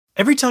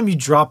Every time you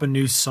drop a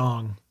new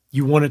song,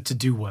 you want it to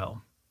do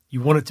well.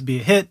 You want it to be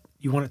a hit,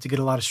 you want it to get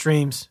a lot of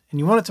streams, and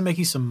you want it to make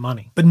you some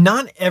money. But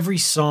not every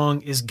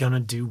song is gonna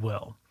do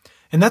well.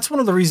 And that's one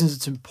of the reasons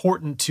it's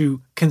important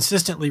to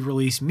consistently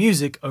release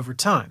music over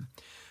time,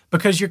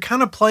 because you're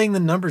kind of playing the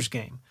numbers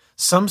game.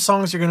 Some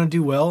songs are going to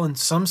do well and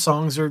some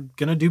songs are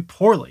going to do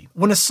poorly.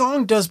 When a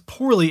song does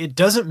poorly, it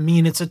doesn't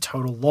mean it's a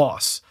total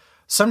loss.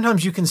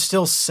 Sometimes you can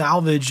still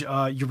salvage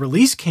your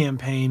release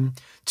campaign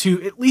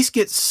to at least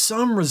get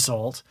some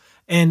result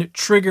and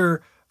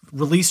trigger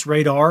Release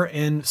Radar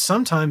and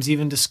sometimes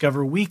even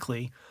Discover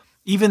Weekly,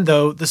 even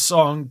though the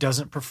song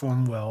doesn't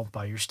perform well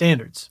by your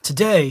standards.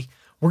 Today,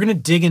 we're going to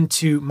dig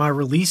into my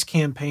release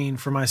campaign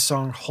for my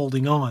song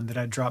Holding On that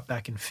I dropped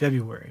back in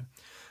February.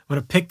 I'm going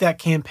to pick that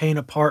campaign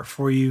apart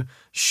for you,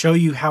 show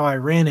you how I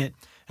ran it,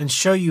 and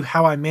show you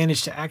how I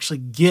managed to actually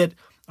get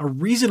a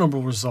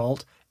reasonable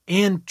result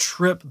and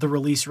trip the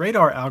Release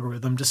Radar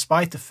algorithm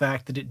despite the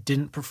fact that it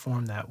didn't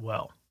perform that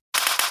well.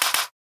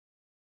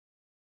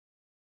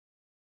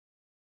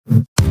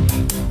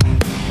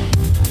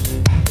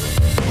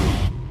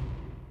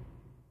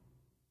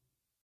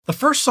 The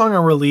first song I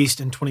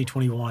released in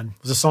 2021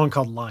 was a song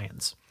called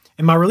Lions,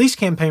 and my release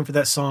campaign for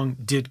that song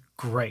did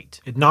great.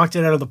 It knocked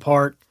it out of the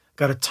park,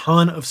 got a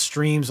ton of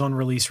streams on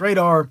Release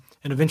Radar,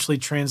 and eventually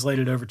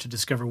translated over to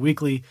Discover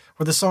Weekly,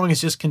 where the song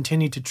has just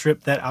continued to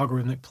trip that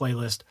algorithmic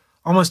playlist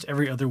almost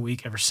every other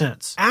week ever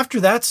since. After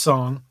that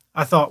song,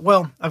 I thought,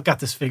 well, I've got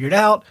this figured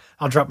out.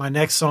 I'll drop my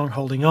next song,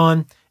 Holding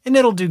On, and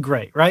it'll do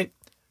great, right?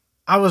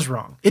 I was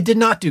wrong. It did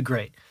not do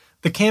great.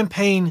 The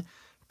campaign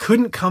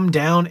couldn't come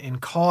down in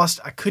cost.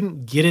 I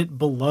couldn't get it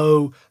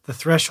below the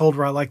threshold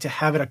where I like to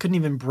have it. I couldn't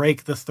even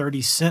break the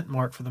 30-cent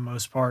mark for the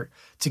most part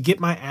to get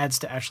my ads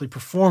to actually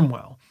perform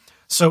well.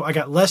 So I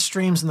got less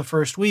streams in the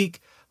first week,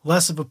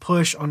 less of a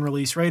push on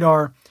Release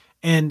Radar,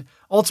 and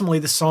ultimately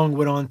the song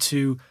went on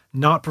to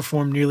not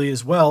perform nearly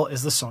as well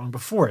as the song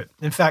before it.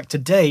 In fact, to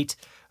date,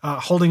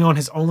 Holding On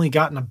has only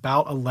gotten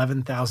about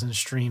 11,000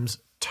 streams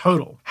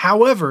total.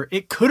 However,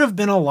 it could have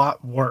been a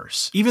lot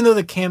worse. Even though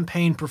the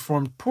campaign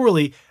performed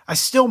poorly, I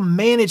still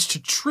managed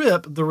to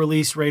trip the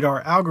Release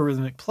Radar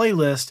algorithmic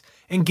playlist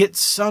and get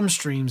some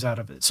streams out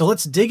of it. So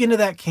let's dig into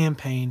that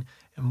campaign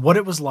and what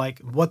it was like,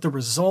 what the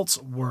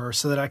results were,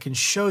 so that I can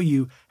show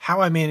you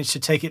how I managed to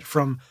take it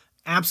from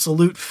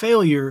absolute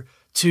failure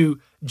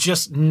to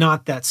just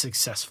not that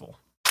successful.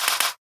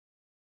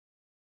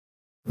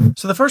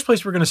 So the first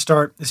place we're going to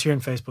start is here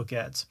in Facebook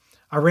ads.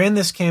 I ran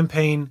this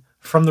campaign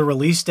from the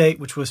release date,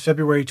 which was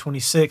February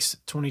 26,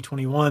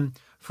 2021,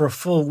 for a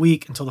full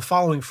week until the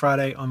following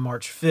Friday on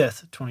March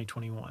 5th,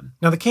 2021.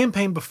 Now, the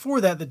campaign before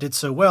that did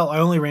so well, I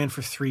only ran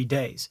for 3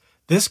 days.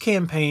 This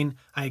campaign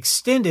I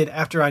extended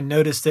after I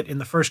noticed that in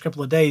the first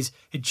couple of days,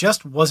 it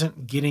just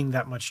wasn't getting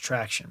that much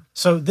traction.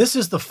 So this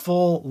is the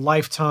full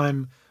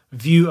lifetime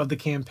view of the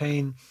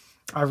campaign.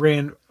 I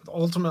ran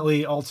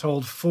ultimately, all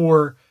told,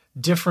 4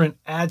 different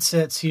ad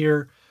sets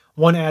here.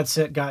 One ad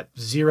set got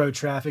 0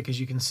 traffic, as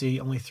you can see,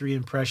 only 3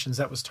 impressions.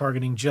 That was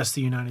targeting just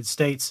the United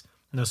States.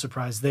 No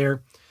surprise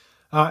there.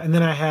 And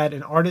then I had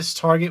an artist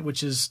target,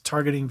 which is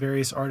targeting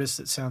various artists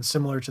that sound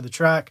similar to the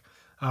track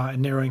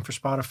and narrowing for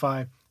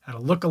Spotify. I had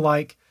a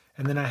lookalike,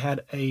 and then I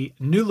had a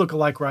new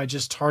lookalike where I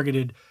just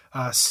targeted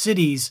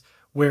cities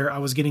where I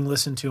was getting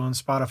listened to on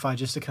Spotify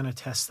just to kind of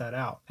test that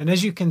out. And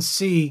as you can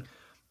see,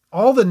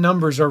 all the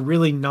numbers are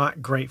really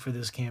not great for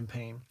this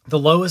campaign. The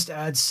lowest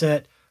ad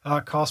set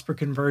cost per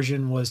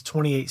conversion was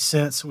 28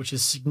 cents, which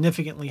is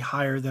significantly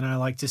higher than I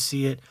like to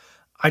see it.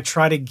 I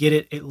try to get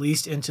it at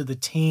least into the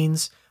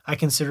teens. I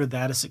consider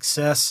that a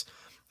success.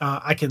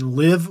 I can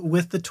live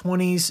with the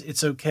 20s.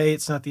 It's okay.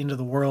 It's not the end of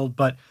the world,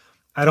 but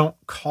I don't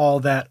call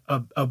that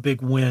a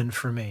big win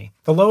for me.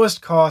 The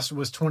lowest cost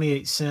was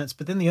 28 cents,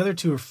 but then the other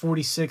two are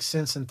 46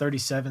 cents and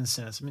 37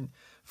 cents. I mean,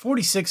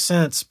 46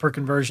 cents per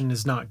conversion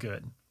is not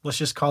good. Let's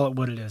just call it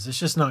what it is. It's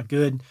just not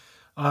good.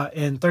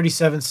 And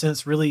 37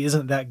 cents really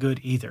isn't that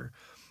good either.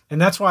 And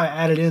that's why I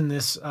added in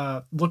this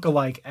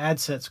lookalike ad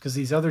sets, because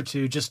these other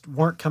two just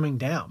weren't coming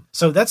down.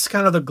 So that's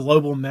kind of the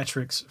global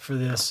metrics for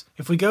this.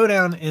 If we go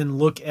down and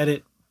look at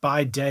it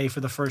by day for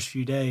the first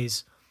few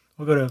days,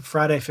 we'll go to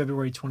Friday,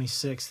 February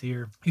 26th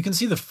here. You can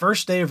see the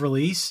first day of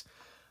release.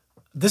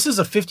 This is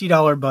a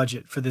 $50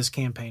 budget for this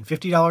campaign,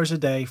 $50 a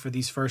day for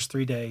these first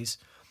 3 days.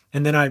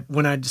 And then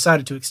when I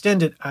decided to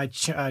extend it, I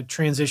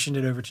transitioned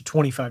it over to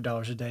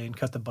 $25 a day and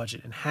cut the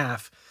budget in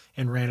half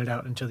and ran it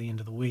out until the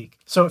end of the week.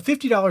 So at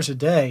 $50 a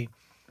day,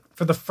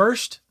 for the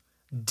first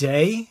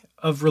day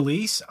of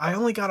release, I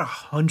only got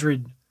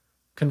 100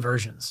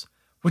 conversions,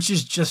 which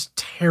is just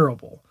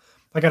terrible.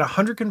 I got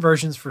 100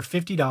 conversions for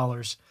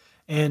 $50,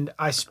 and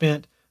I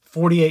spent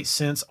 48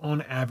 cents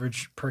on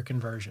average per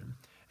conversion.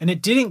 And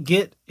it didn't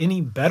get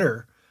any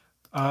better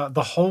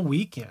the whole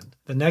weekend.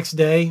 The next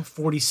day,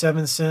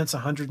 47 cents,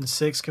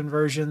 106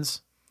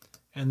 conversions.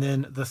 And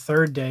then the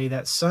third day,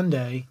 that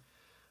Sunday,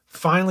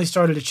 finally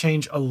started to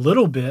change a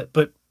little bit,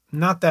 but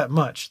not that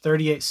much.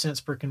 38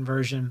 cents per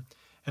conversion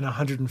and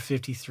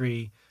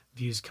 153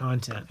 views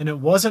content. And it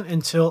wasn't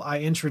until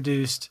I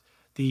introduced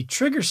the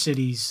Trigger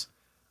Cities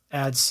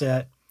ad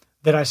set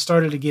that I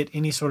started to get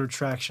any sort of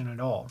traction at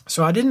all.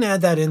 So I didn't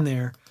add that in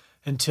there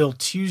until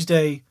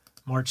Tuesday,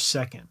 March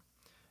 2nd.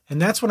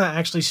 And that's when I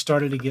actually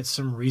started to get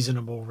some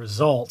reasonable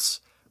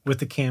results with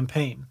the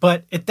campaign.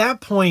 But at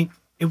that point,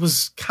 it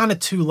was kind of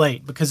too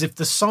late, because if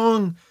the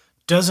song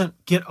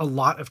doesn't get a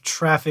lot of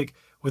traffic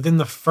within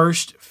the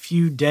first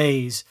few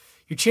days,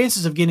 your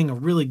chances of getting a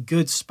really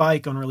good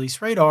spike on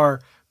Release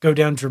Radar go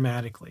down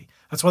dramatically.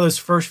 That's why those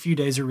first few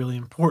days are really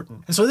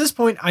important. And so at this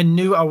point, I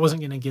knew I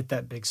wasn't going to get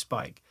that big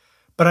spike.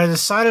 But I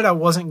decided I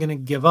wasn't going to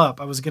give up.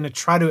 I was going to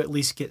try to at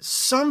least get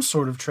some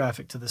sort of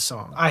traffic to the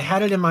song. I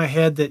had it in my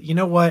head that, you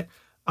know what,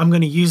 I'm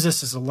going to use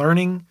this as a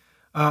learning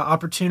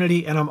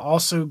opportunity, and I'm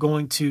also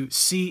going to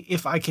see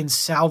if I can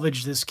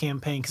salvage this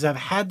campaign, because I've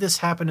had this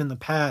happen in the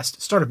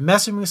past. Started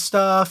messing with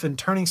stuff and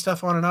turning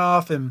stuff on and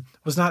off, and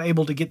was not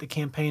able to get the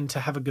campaign to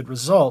have a good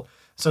result.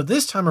 So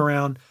this time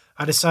around,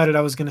 I decided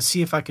I was going to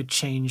see if I could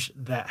change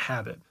that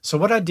habit. So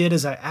what I did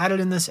is I added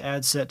in this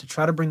ad set to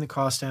try to bring the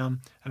cost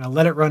down, and I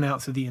let it run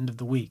out through the end of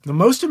the week. The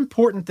most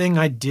important thing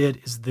I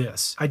did is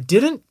this. I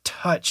didn't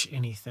touch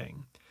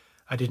anything.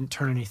 I didn't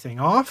turn anything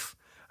off.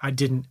 I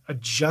didn't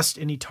adjust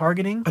any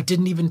targeting. I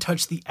didn't even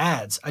touch the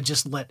ads. I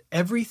just let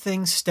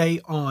everything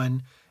stay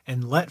on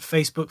and let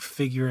Facebook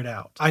figure it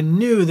out. I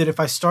knew that if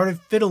I started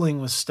fiddling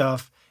with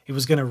stuff, it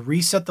was going to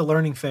reset the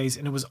learning phase,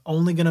 and it was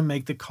only going to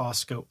make the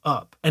costs go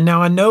up. And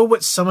now I know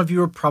what some of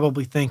you are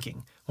probably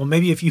thinking. Well,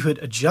 maybe if you had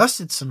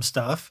adjusted some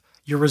stuff,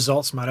 your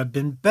results might have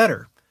been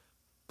better.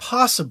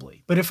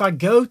 Possibly. But if I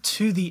go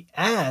to the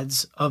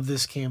ads of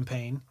this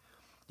campaign,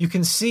 you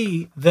can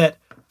see that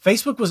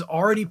Facebook was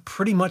already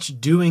pretty much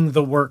doing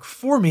the work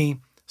for me,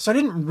 so I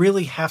didn't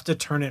really have to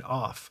turn it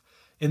off.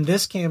 In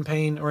this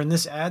campaign, or in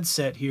this ad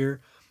set here,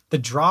 the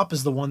drop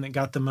is the one that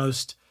got the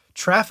most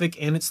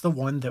traffic, and it's the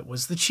one that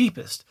was the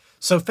cheapest.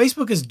 So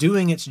Facebook is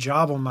doing its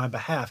job on my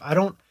behalf. I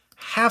don't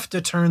have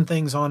to turn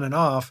things on and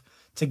off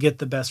to get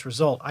the best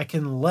result. I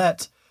can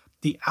let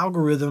the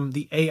algorithm,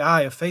 the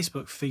AI of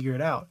Facebook, figure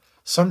it out.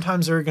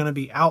 Sometimes there are going to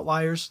be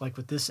outliers, like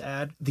with this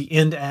ad, the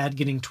end ad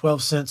getting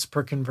 12 cents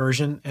per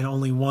conversion and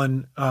only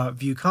one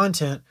view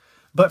content.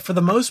 But for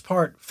the most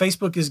part,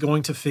 Facebook is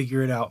going to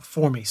figure it out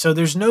for me. So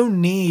there's no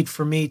need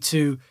for me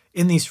to,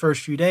 in these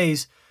first few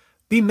days,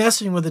 be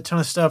messing with a ton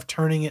of stuff,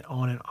 turning it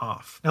on and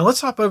off. Now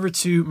let's hop over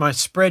to my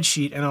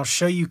spreadsheet, and I'll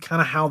show you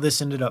kind of how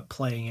this ended up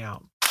playing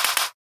out.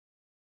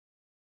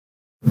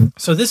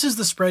 So this is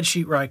the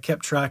spreadsheet where I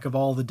kept track of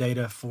all the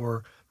data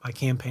for my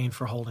campaign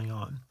for Holding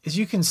On. As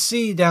you can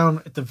see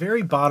down at the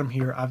very bottom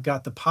here, I've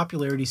got the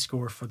popularity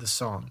score for the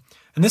song.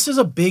 And this is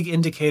a big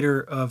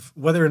indicator of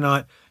whether or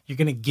not you're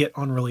going to get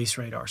on Release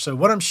Radar. So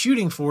what I'm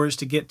shooting for is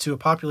to get to a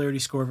popularity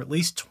score of at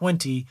least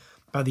 20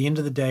 by the end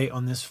of the day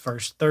on this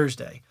first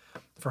Thursday.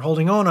 For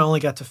Holding On, I only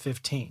got to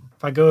 15.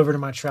 If I go over to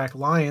my track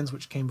Lions,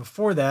 which came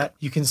before that,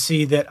 you can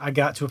see that I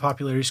got to a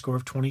popularity score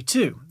of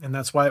 22, and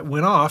that's why it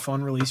went off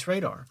on Release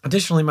Radar.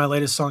 Additionally, my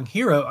latest song,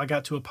 Hero, I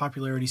got to a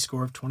popularity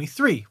score of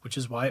 23, which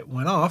is why it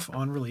went off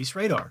on Release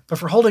Radar. But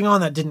for Holding On,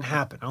 that didn't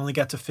happen. I only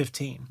got to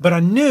 15. But I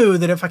knew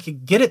that if I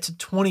could get it to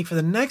 20 for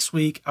the next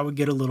week, I would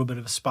get a little bit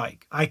of a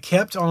spike. I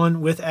kept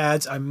on with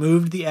ads. I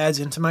moved the ads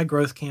into my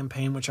growth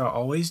campaign, which I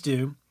always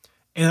do.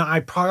 And I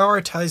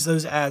prioritized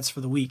those ads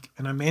for the week,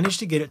 and I managed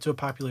to get it to a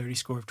popularity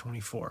score of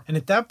 24. And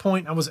at that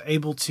point, I was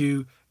able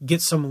to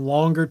get some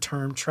longer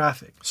term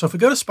traffic. So if we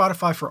go to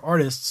Spotify for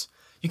Artists,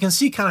 you can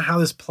see kind of how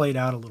this played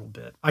out a little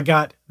bit. I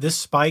got this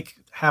spike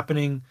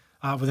happening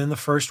within the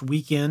first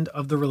weekend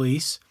of the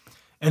release.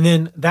 And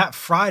then that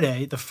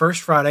Friday, the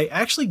first Friday,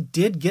 actually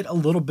did get a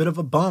little bit of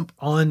a bump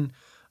on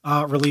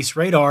Release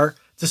Radar,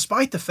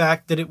 despite the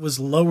fact that it was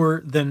lower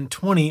than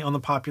 20 on the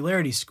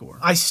popularity score.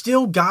 I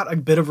still got a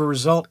bit of a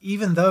result,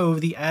 even though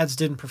the ads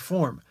didn't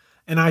perform.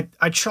 And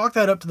I chalk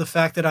that up to the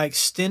fact that I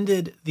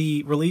extended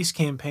the release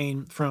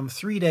campaign from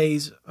 3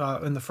 days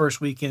in the first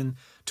weekend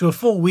to a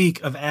full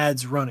week of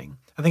ads running.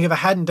 I think if I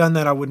hadn't done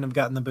that, I wouldn't have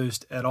gotten the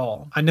boost at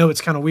all. I know it's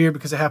kind of weird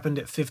because it happened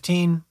at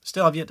 15.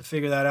 Still have yet to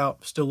figure that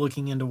out. Still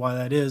looking into why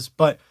that is.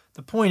 But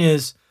the point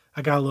is,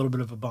 I got a little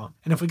bit of a bump.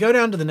 And if we go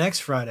down to the next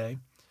Friday,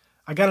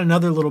 I got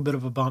another little bit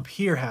of a bump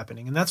here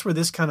happening. And that's where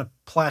this kind of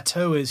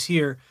plateau is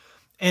here.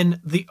 And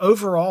the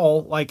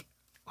overall,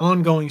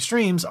 ongoing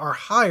streams are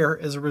higher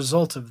as a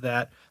result of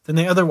that than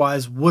they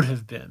otherwise would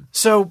have been.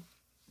 So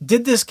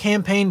did this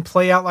campaign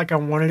play out like I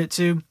wanted it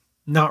to?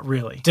 Not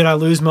really. Did I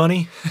lose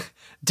money?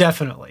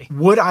 Definitely.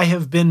 Would I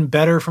have been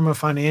better from a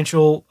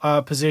financial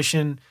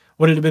position?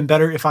 Would it have been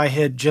better if I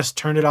had just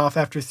turned it off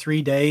after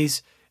 3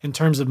 days in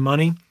terms of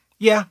money?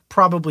 Yeah,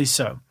 probably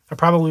so. I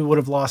probably would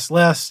have lost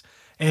less.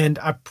 And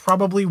I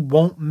probably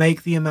won't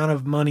make the amount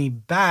of money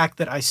back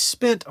that I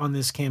spent on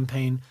this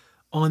campaign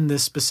on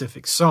this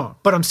specific song.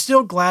 But I'm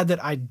still glad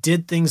that I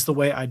did things the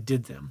way I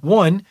did them.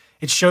 One,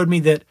 it showed me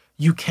that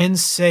you can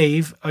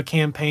save a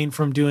campaign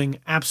from doing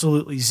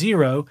absolutely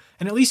zero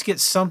and at least get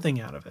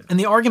something out of it. And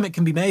the argument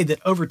can be made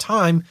that over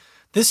time,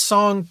 this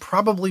song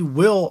probably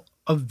will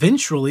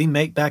eventually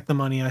make back the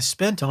money I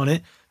spent on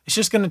it. It's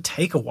just going to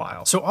take a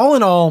while. So all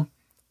in all,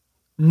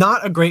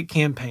 not a great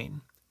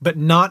campaign. but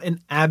not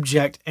an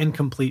abject and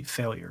complete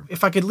failure.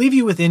 If I could leave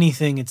you with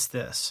anything, it's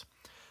this.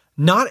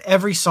 Not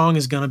every song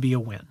is going to be a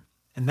win.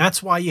 And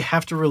that's why you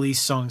have to release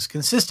songs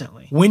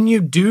consistently. When you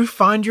do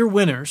find your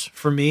winners,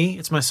 for me,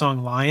 it's my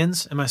song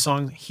Lions and my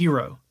song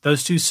Hero.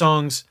 Those two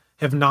songs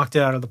have knocked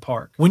it out of the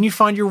park. When you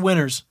find your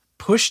winners,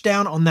 push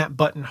down on that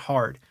button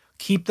hard.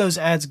 Keep those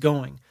ads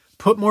going.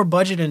 Put more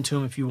budget into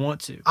them if you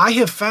want to. I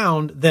have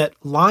found that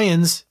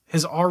Lions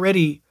has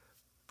already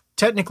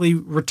technically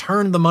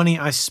returned the money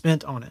I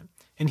spent on it.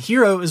 And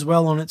Hero is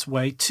well on its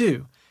way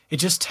too. It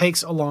just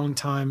takes a long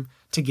time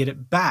to get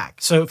it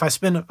back. So if I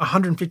spend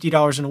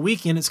 $150 in a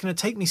weekend, it's going to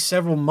take me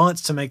several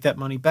months to make that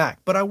money back,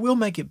 but I will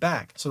make it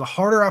back. So the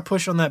harder I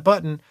push on that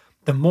button,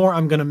 the more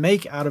I'm going to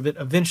make out of it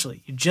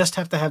eventually. You just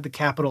have to have the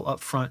capital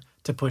up front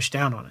to push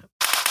down on it.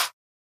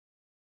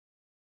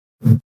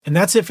 And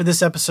that's it for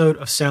this episode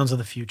of Sounds of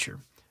the Future.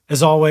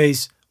 As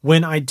always,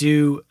 when I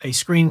do a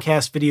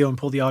screencast video and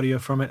pull the audio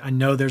from it, I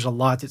know there's a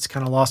lot that's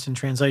kind of lost in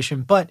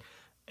translation, but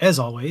as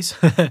always,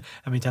 how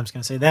many times can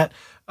I say that?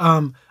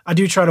 I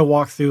do try to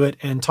walk through it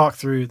and talk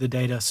through the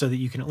data so that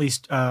you can at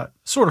least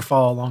sort of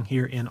follow along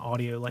here in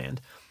audio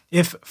land.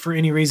 If for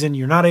any reason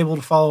you're not able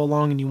to follow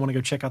along and you want to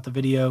go check out the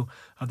video,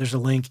 there's a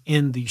link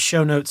in the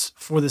show notes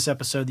for this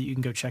episode that you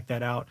can go check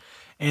that out.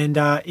 And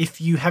if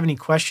you have any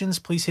questions,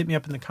 please hit me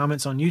up in the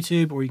comments on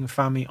YouTube, or you can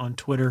find me on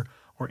Twitter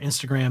or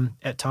Instagram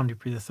at Tom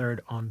Dupree III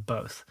on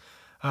both.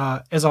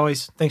 As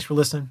always, thanks for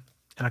listening,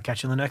 and I'll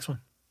catch you in the next one.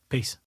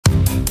 Peace.